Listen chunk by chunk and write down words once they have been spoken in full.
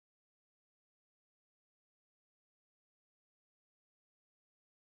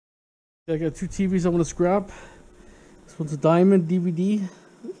I got two TVs I want to scrap. This one's a Diamond DVD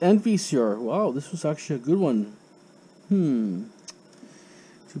and VCR. Wow, this was actually a good one. Too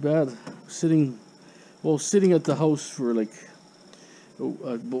bad. Sitting at the house for like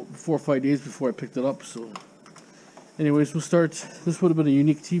about 4 or 5 days before I picked it up. So, anyways, we'll start. This would have been a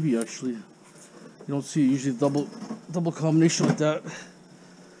unique TV actually. You don't see usually double combination like that.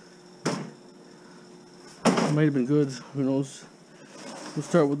 It might have been good. Who knows? We'll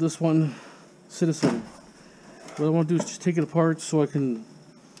start with this one, Citizen. What I want to do is just take it apart so I can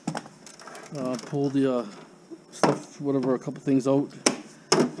pull the stuff, whatever, a couple things out.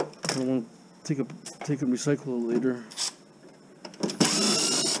 I want to take and recycle it later.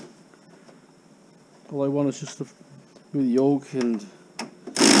 All I want is just to do the yoke and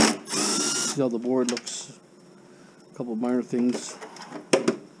see how the board looks. A couple of minor things.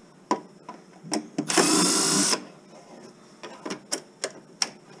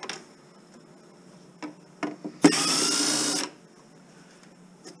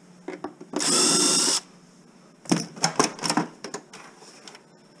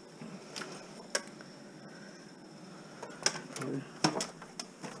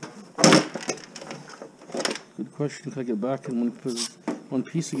 Good question. Can I get back in one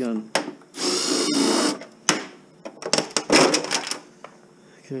piece again?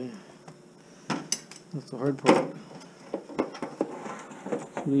 Okay, that's the hard part.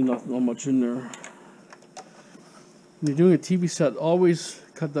 Really not much in there. When you're doing a TV set, always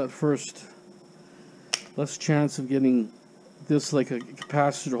cut that first. Less chance of getting this like a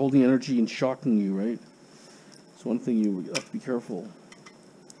capacitor holding energy and shocking you, right? It's one thing you have to be careful.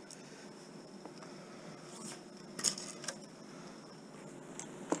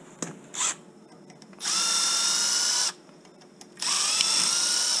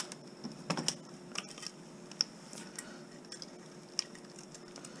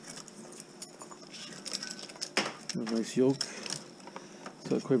 Nice yoke. It's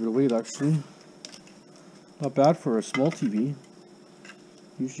got quite a bit of weight actually. Not bad for a small TV.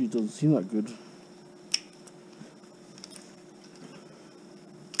 Usually it doesn't seem that good.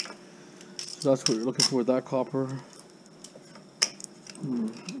 So that's what you're looking for with that copper. A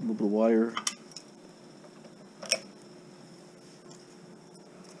little bit of wire.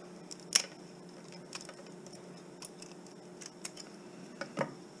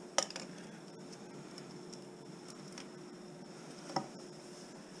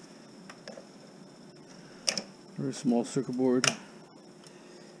 Very small circuit board,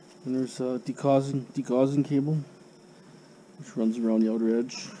 and there's a degauzing cable which runs around the outer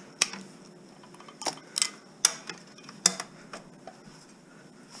edge.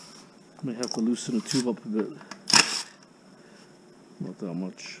 Might have to loosen the tube up a bit, not that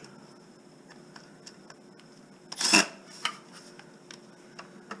much.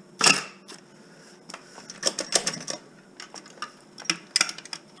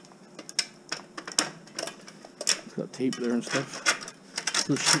 Got tape there and stuff.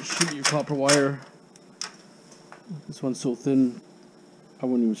 So shoot your copper wire. This one's so thin, I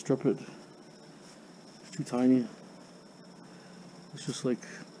wouldn't even strip it. It's too tiny. It's just like,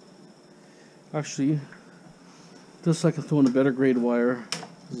 actually, this I can throw in a better grade wire.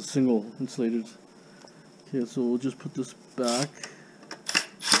 It's a single insulated. Okay, so we'll just put this back.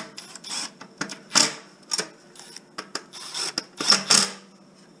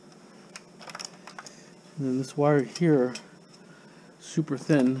 And then this wire here, super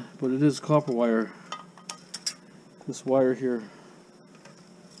thin, but it is copper wire. This wire here,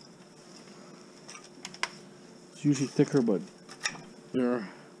 it's usually thicker, but there,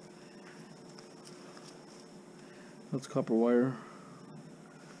 that's copper wire.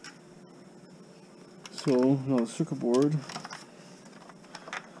 So now the circuit board.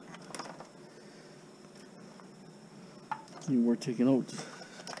 Need more taking out.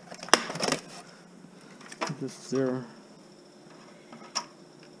 This is there.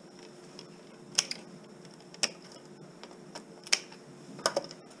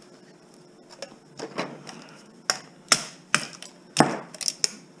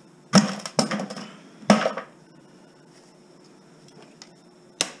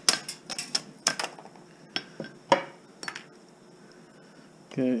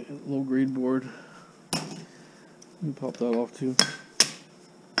 Okay, low grade board. Let me pop that off too.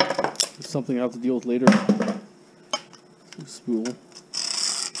 It's something I have to deal with later. Spool.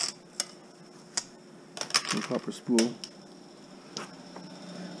 A copper spool. A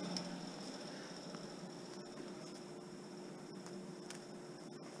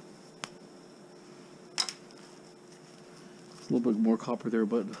little bit more copper there,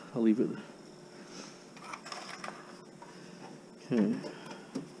 but I'll leave it. Okay.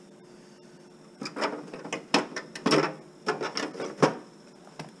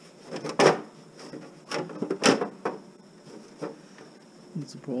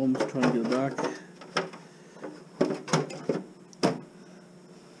 That's the problem, just trying to get it back.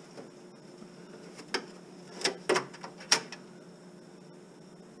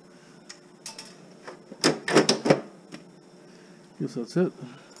 Guess that's it.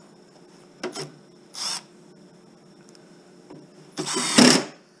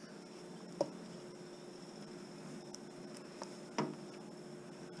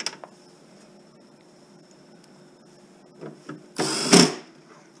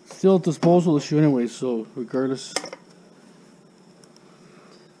 Still a disposal issue anyway, so regardless,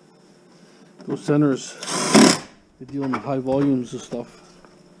 those centers, they deal in high volumes of stuff.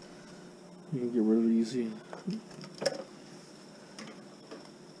 You can get rid of it easy.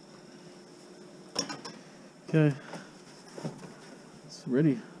 Okay, it's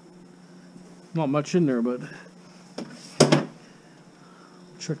ready. Not much in there, but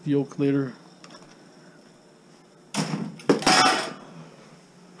check the yoke later.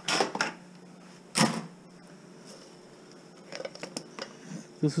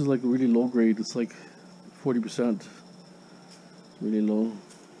 This is like really low grade. It's like 40%. It's really low.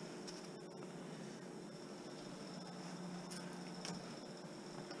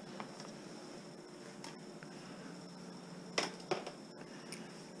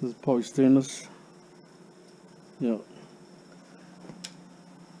 This is probably stainless. Yeah.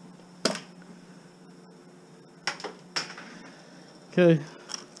 Okay.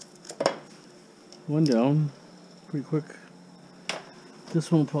 One down. Pretty quick. This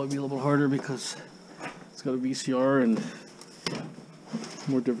one will probably be a little bit harder because it's got a VCR and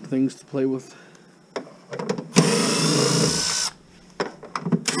more different things to play with.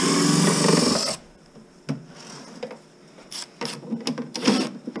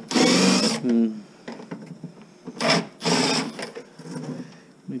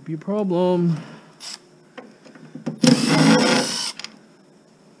 Might be a problem.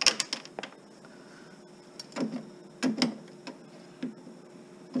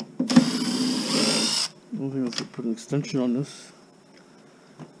 I don't think let's put an extension on this.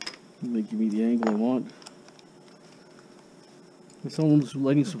 It may give me the angle I want. Someone's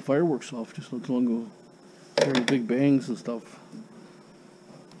lighting some fireworks off just not too long ago. Hearing big bangs and stuff.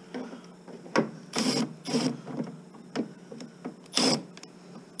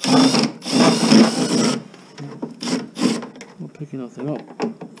 Not picking nothing up.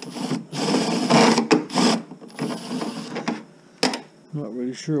 Not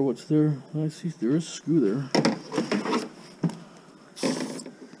really sure what's there. I see there is a screw there.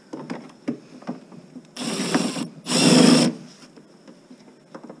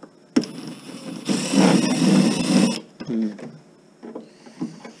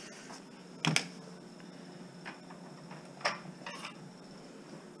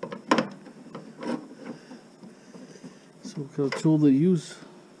 So what kind of tool they use?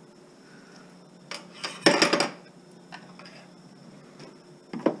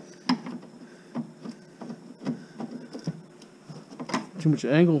 Too much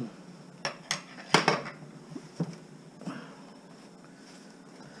angle.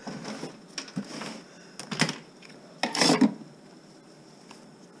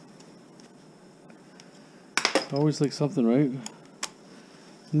 Always like something, right?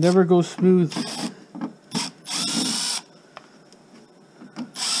 Never goes smooth.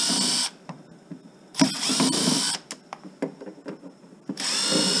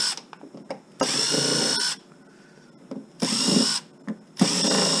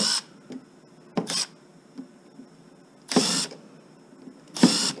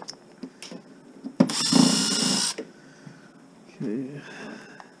 Okay.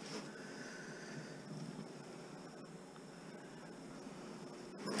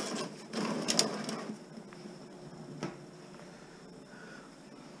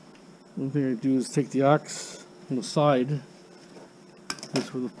 One thing I do is take the axe on the side.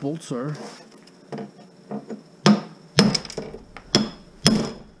 That's where the bolts are.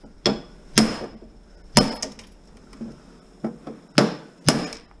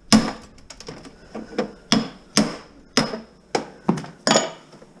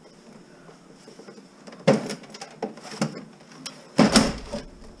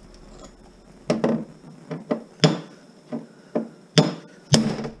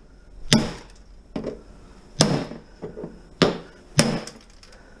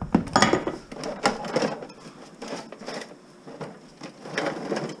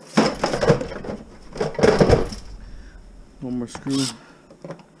 One more screw.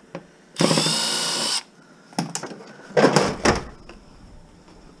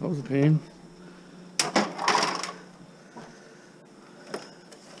 That was a pain.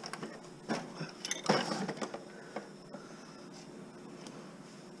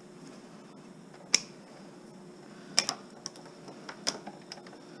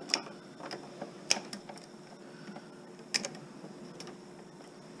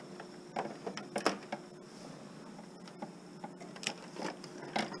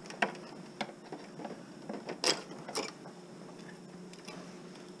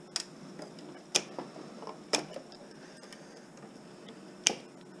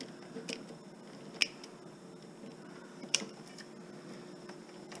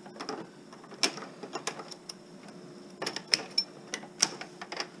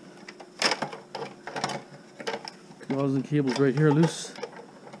 Rosin cable's right here loose.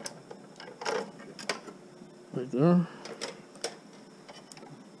 Right there.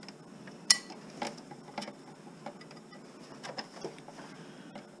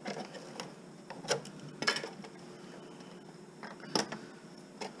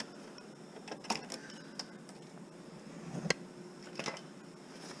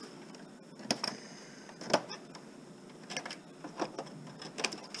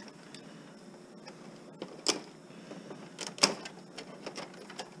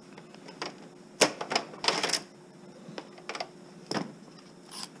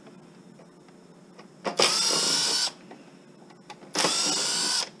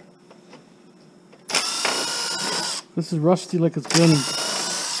 This is rusty like it's been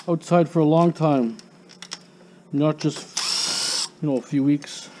outside for a long time, not just, you know, a few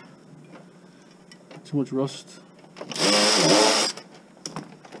weeks. Too much rust.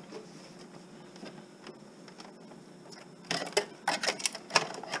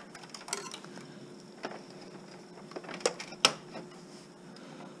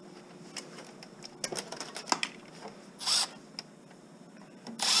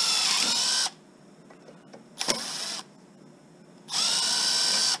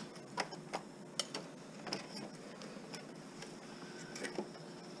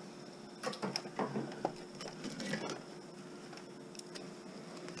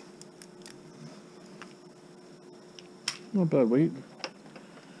 Not bad weight.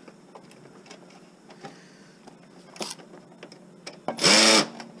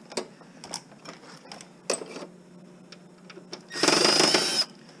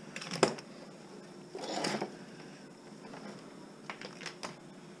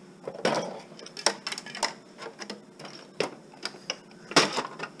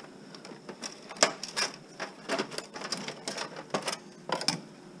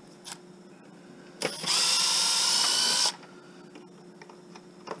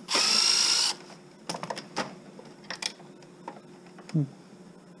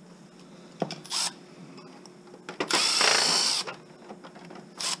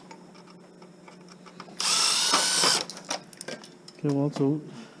 Okay, well, so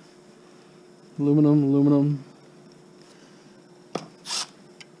aluminum.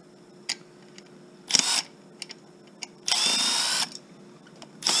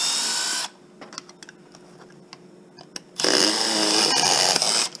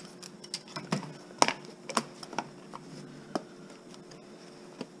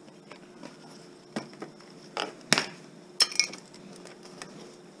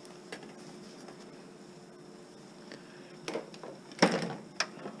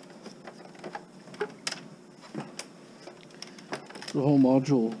 The whole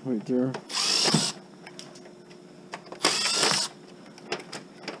module right there.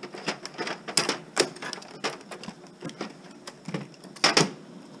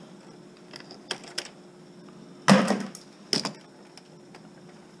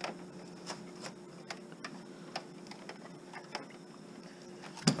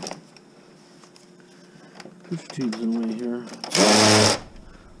 Push tubes in the way here.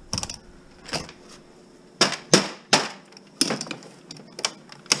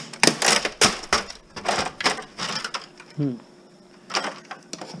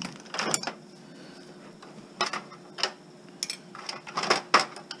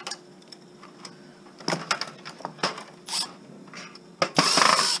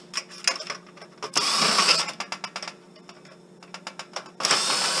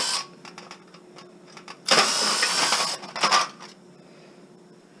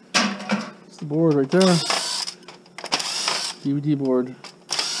 It's the board right there. DVD board.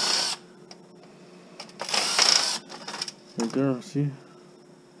 Right there, see?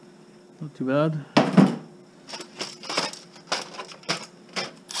 Not too bad.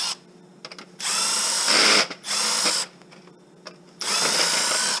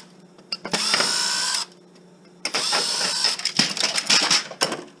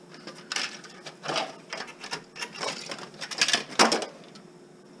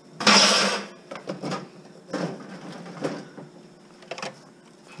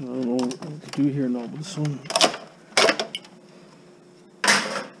 I don't know what to do here now with this one.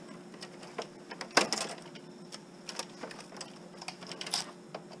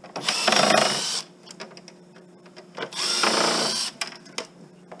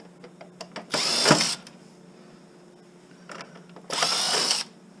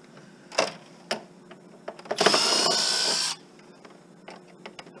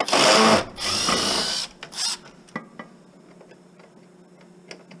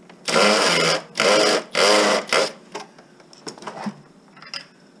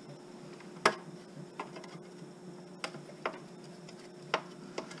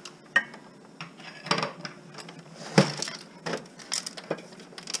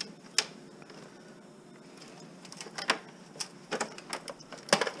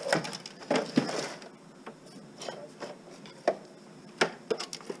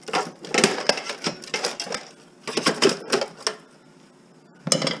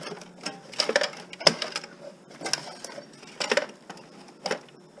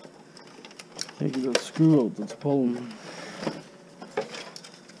 Take that screw out, let's pull them.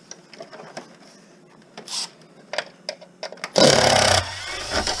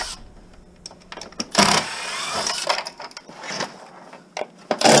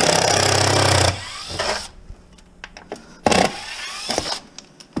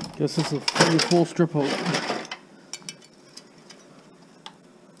 Guess this is a pretty full strip out.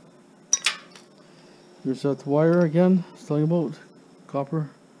 Here's that wire again, I was telling you about.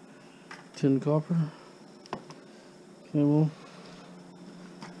 Copper. Tin copper. Okay, well.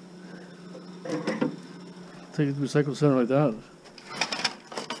 Take it to the recycle center like that.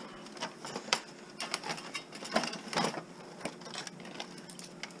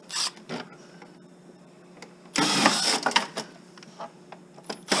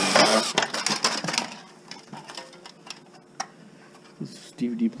 This is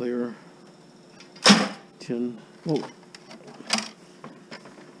DVD player. Tin. Oh.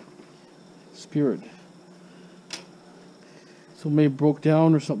 Spirit. So maybe broke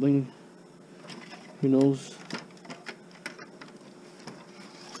down or something. Who knows?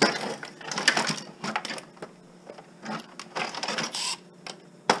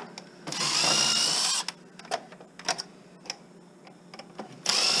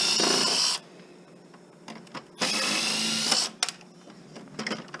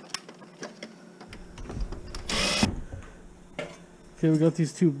 Okay, we got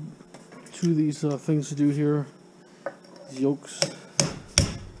these two of these things to do here. These yokes.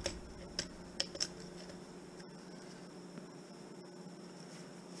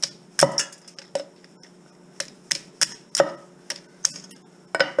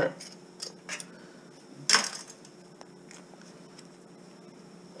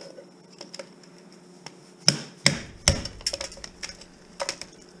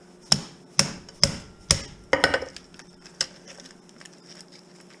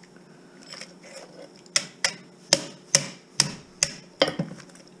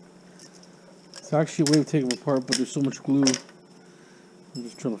 It's actually a way of taking them apart, but there's so much glue. I'm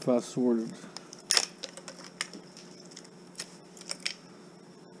just trying to fast forward it.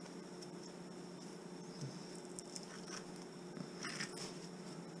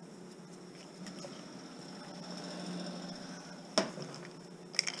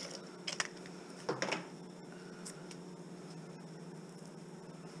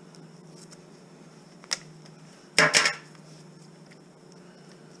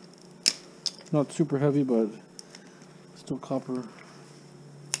 Not super heavy, but still copper.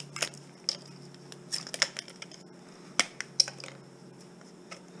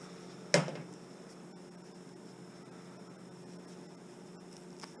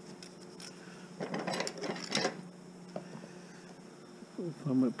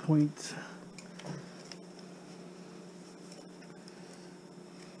 Find my point.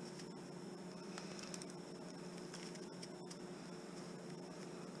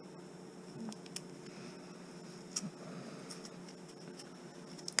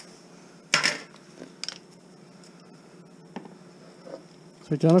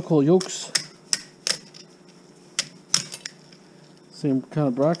 Identical yokes, same kind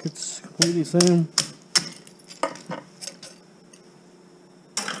of brackets, completely same.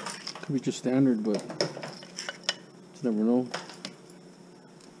 Could be just standard, but you never know.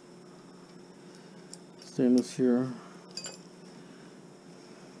 Stainless here.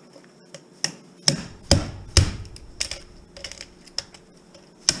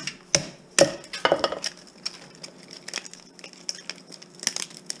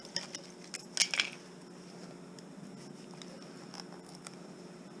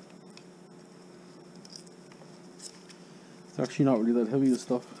 It's actually not really that heavy, this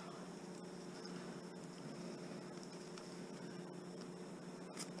stuff.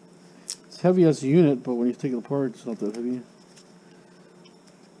 It's heavy as a unit, but when you take it apart, it's not that heavy.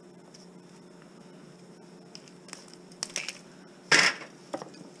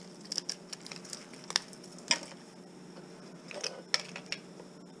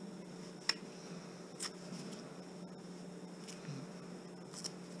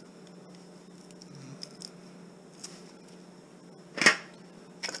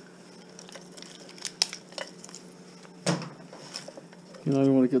 You know, I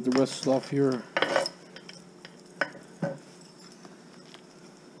want to get the rest off here.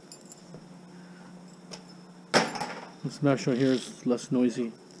 This mesh right here is less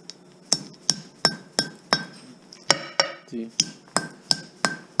noisy. See?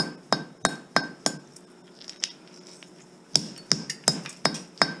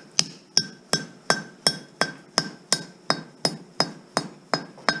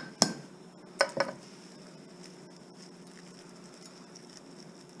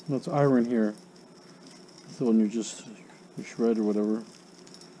 That's iron here. So when you shred or whatever.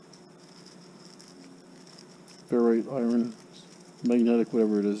 Ferrite, iron, magnetic,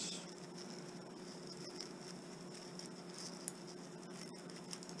 whatever it is.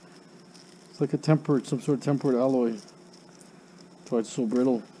 It's like a tempered, some sort of tempered alloy. That's why it's so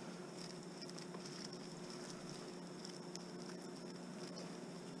brittle.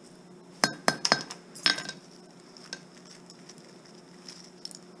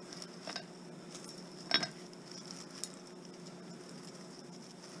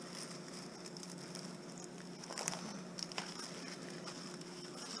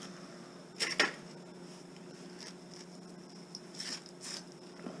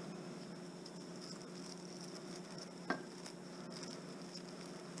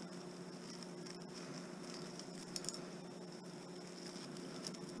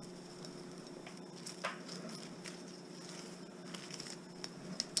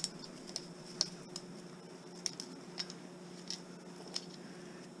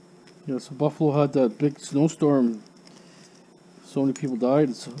 Yeah, so Buffalo had that big snowstorm. So many people died,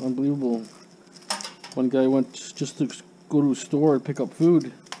 it's unbelievable. One guy went just to go to a store and pick up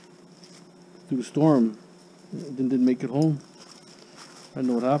food through the storm. Then didn't make it home. I don't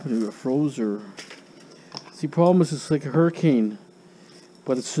know what happened, he got froze or... See, the problem is it's like a hurricane,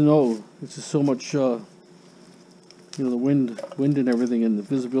 but it's snow. It's just so much, you know, the wind and everything, and the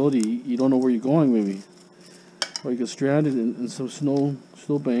visibility, you don't know where you're going maybe. Or you get stranded in some snow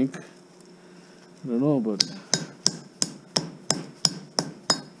bank. I don't know, but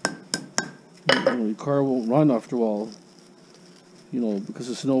you know, your car won't run after a while. You know, because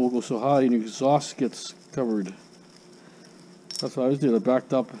the snow will go so high and your exhaust gets covered. That's what I was doing. I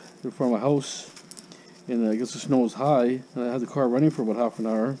backed up in front of my house, and I guess the snow was high, and I had the car running for about half an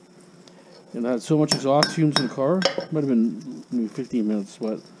hour. And I had so much exhaust fumes in the car. It might have been maybe 15 minutes,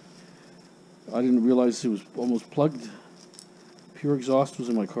 but I didn't realize it was almost plugged. Pure exhaust was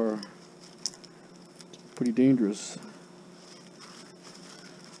in my car. It's pretty dangerous.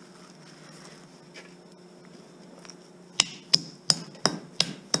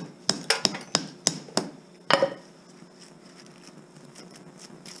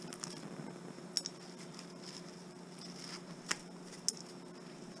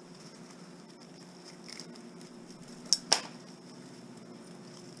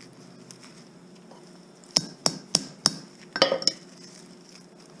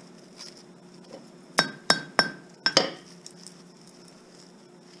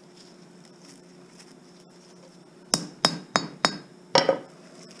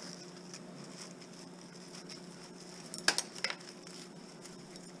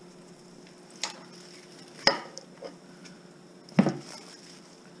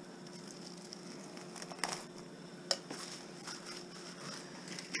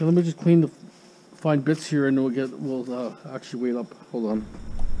 Okay, let me just clean the fine bits here, and we'll actually weigh it up. Hold on.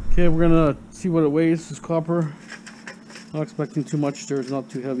 Okay, we're gonna see what it weighs. This copper. Not expecting too much there. It's not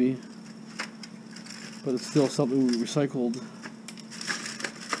too heavy, but it's still something we recycled.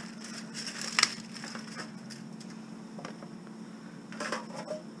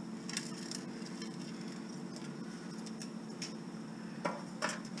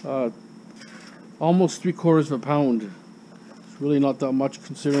 Almost 3/4 of a pound. Really not that much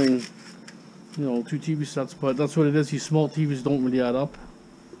considering, you know, 2 TV sets, but that's what it is. These small TVs don't really add up.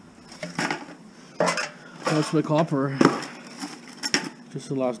 That's my copper, just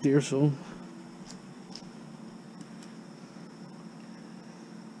the last day or so.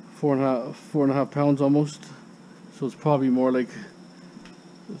 4.5 pounds almost. So it's probably more like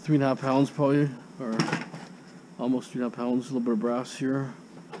 3.5 pounds probably, or almost 3.5 pounds. A little bit of brass here.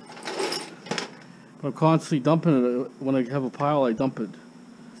 I'm constantly dumping it. When I have a pile, I dump it.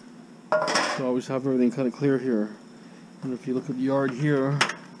 So I always have everything kind of clear here. And if you look at the yard here,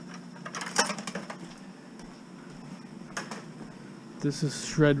 this is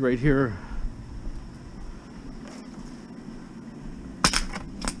shred right here.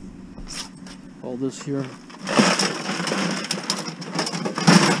 All this here.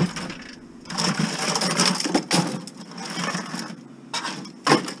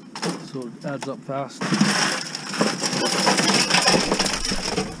 So it adds up fast.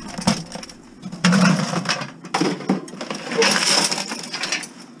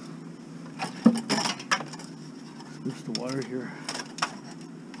 Switch the wire here.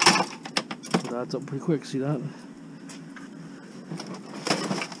 So it adds up pretty quick, see that?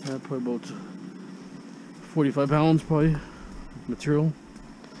 Yeah, probably about 45 pounds probably material.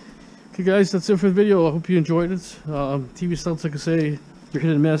 Okay guys, that's it for the video. I hope you enjoyed it. TV stunts, like I say, you're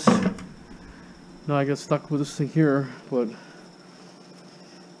hit and miss. Now I got stuck with this thing here, but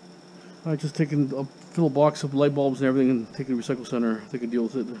I just taken up fill a box of light bulbs and everything and take it to the recycle center. They can deal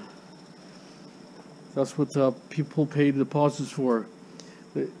with it. That's what people pay the deposits for.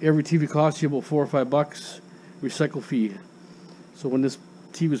 Every TV costs you about $4 or $5 recycle fee. So when this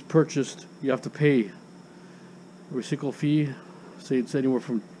TV is purchased, you have to pay a recycle fee. Say it's anywhere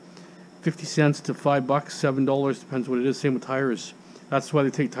from 50 cents to $5, $7, depends what it is. Same with tires. That's why they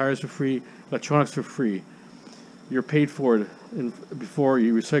take tires for free, electronics for free. You're paid for it before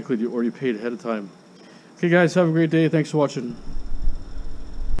you recycle it, or you paid ahead of time. Okay guys, have a great day. Thanks for watching.